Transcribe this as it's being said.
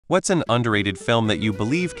What's an underrated film that you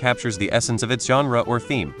believe captures the essence of its genre or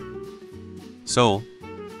theme? Soul.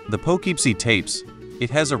 The Poughkeepsie Tapes. It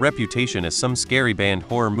has a reputation as some scary banned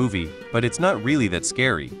horror movie, but it's not really that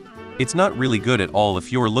scary. It's not really good at all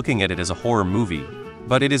if you're looking at it as a horror movie,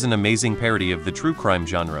 but it is an amazing parody of the true crime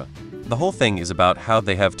genre. The whole thing is about how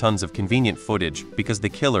they have tons of convenient footage because the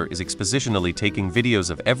killer is expositionally taking videos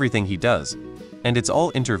of everything he does. And it's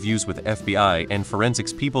all interviews with FBI and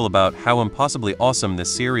forensics people about how impossibly awesome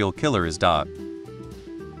this serial killer is.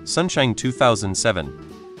 Sunshine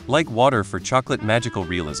 2007. Like water for chocolate magical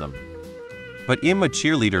realism. But I'm a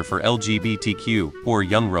cheerleader for LGBTQ or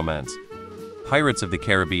young romance. Pirates of the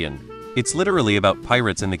Caribbean. It's literally about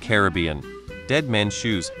pirates in the Caribbean. Dead Man's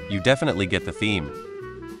Shoes, you definitely get the theme.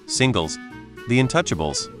 Singles. The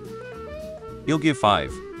Untouchables. You'll give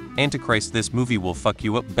 5. Antichrist. This movie will fuck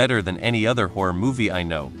you up better than any other horror movie I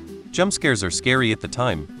know. Jump scares are scary at the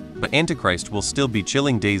time, but Antichrist will still be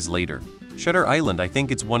chilling days later. Shutter Island. I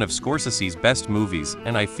think it's one of Scorsese's best movies,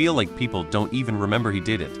 and I feel like people don't even remember he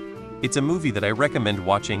did it. It's a movie that I recommend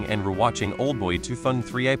watching and rewatching. Oldboy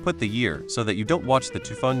 2003. I put the year so that you don't watch the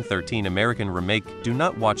 2013 American remake. Do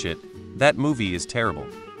not watch it. That movie is terrible.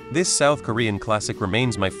 This South Korean classic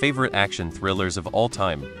remains my favorite action thrillers of all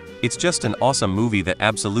time. It's just an awesome movie that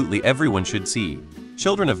absolutely everyone should see.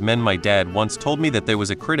 Children of Men. My dad once told me that there was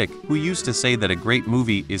a critic who used to say that a great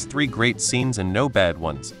movie is 3 great scenes and no bad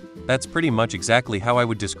ones. That's pretty much exactly how I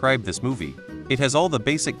would describe this movie. It has all the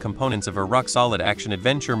basic components of a rock-solid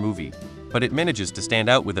action-adventure movie, but it manages to stand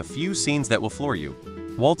out with a few scenes that will floor you.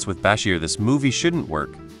 Waltz with Bashir. This movie shouldn't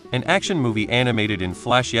work. An action movie animated in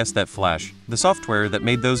Flash. Yes, that Flash, the software that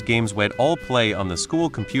made those games would all play on the school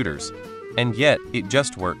computers. And yet, it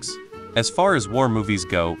just works. As far as war movies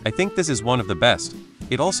go, I think this is one of the best.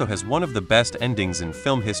 It also has one of the best endings in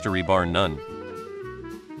film history bar none.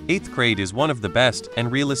 8th Grade is one of the best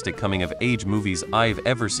and realistic coming-of-age movies I've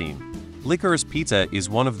ever seen. Licorice Pizza is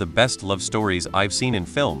one of the best love stories I've seen in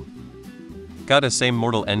film. Gotta say,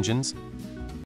 Mortal Engines,